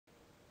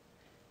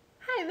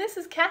Hi, this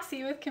is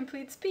Cassie with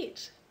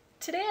CompleteSpeech.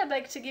 Today I'd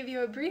like to give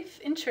you a brief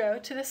intro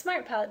to the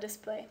SmartPalate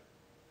display.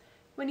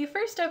 When you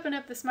first open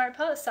up the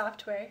SmartPalate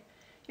software,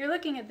 you're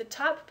looking at the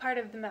top part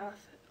of the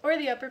mouth, or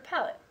the upper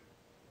palate.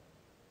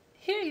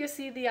 Here you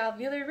see the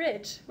alveolar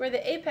ridge, where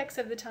the apex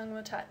of the tongue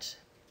will touch.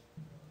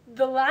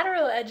 The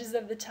lateral edges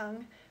of the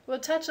tongue will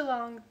touch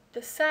along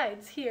the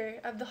sides here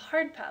of the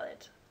hard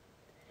palate.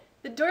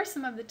 The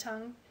dorsum of the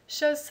tongue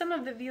shows some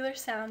of the velar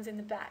sounds in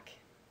the back.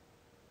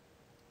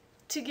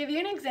 To give you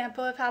an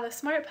example of how the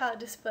SmartPalate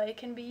display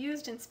can be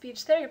used in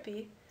speech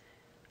therapy,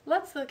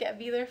 let's look at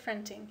velar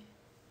fronting.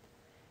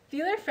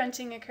 Velar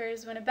fronting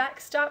occurs when a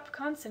backstop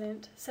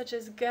consonant, such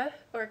as g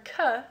or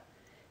k,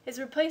 is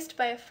replaced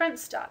by a front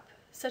stop,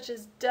 such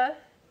as d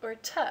or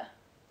t.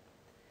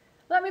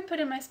 Let me put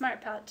in my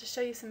SmartPalate to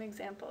show you some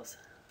examples.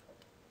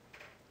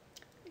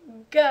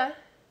 G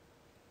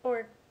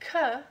or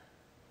k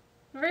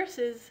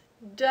versus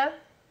d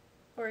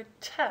or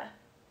t.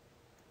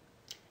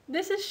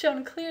 This is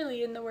shown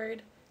clearly in the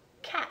word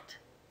cat.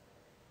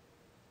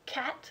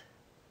 Cat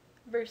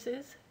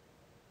versus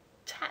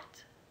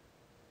tat.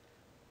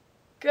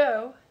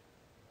 Go,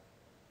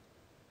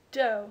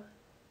 dough.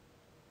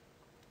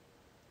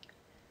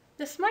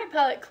 The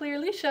SmartPalate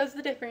clearly shows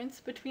the difference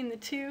between the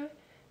two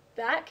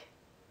back,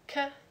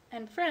 k,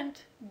 and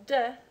front, d,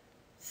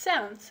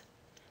 sounds,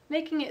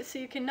 making it so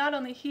you can not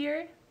only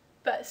hear,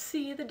 but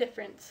see the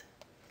difference.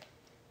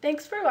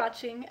 Thanks for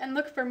watching, and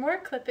look for more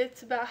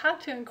clippets about how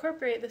to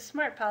incorporate the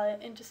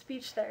SmartPalate into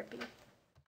speech therapy.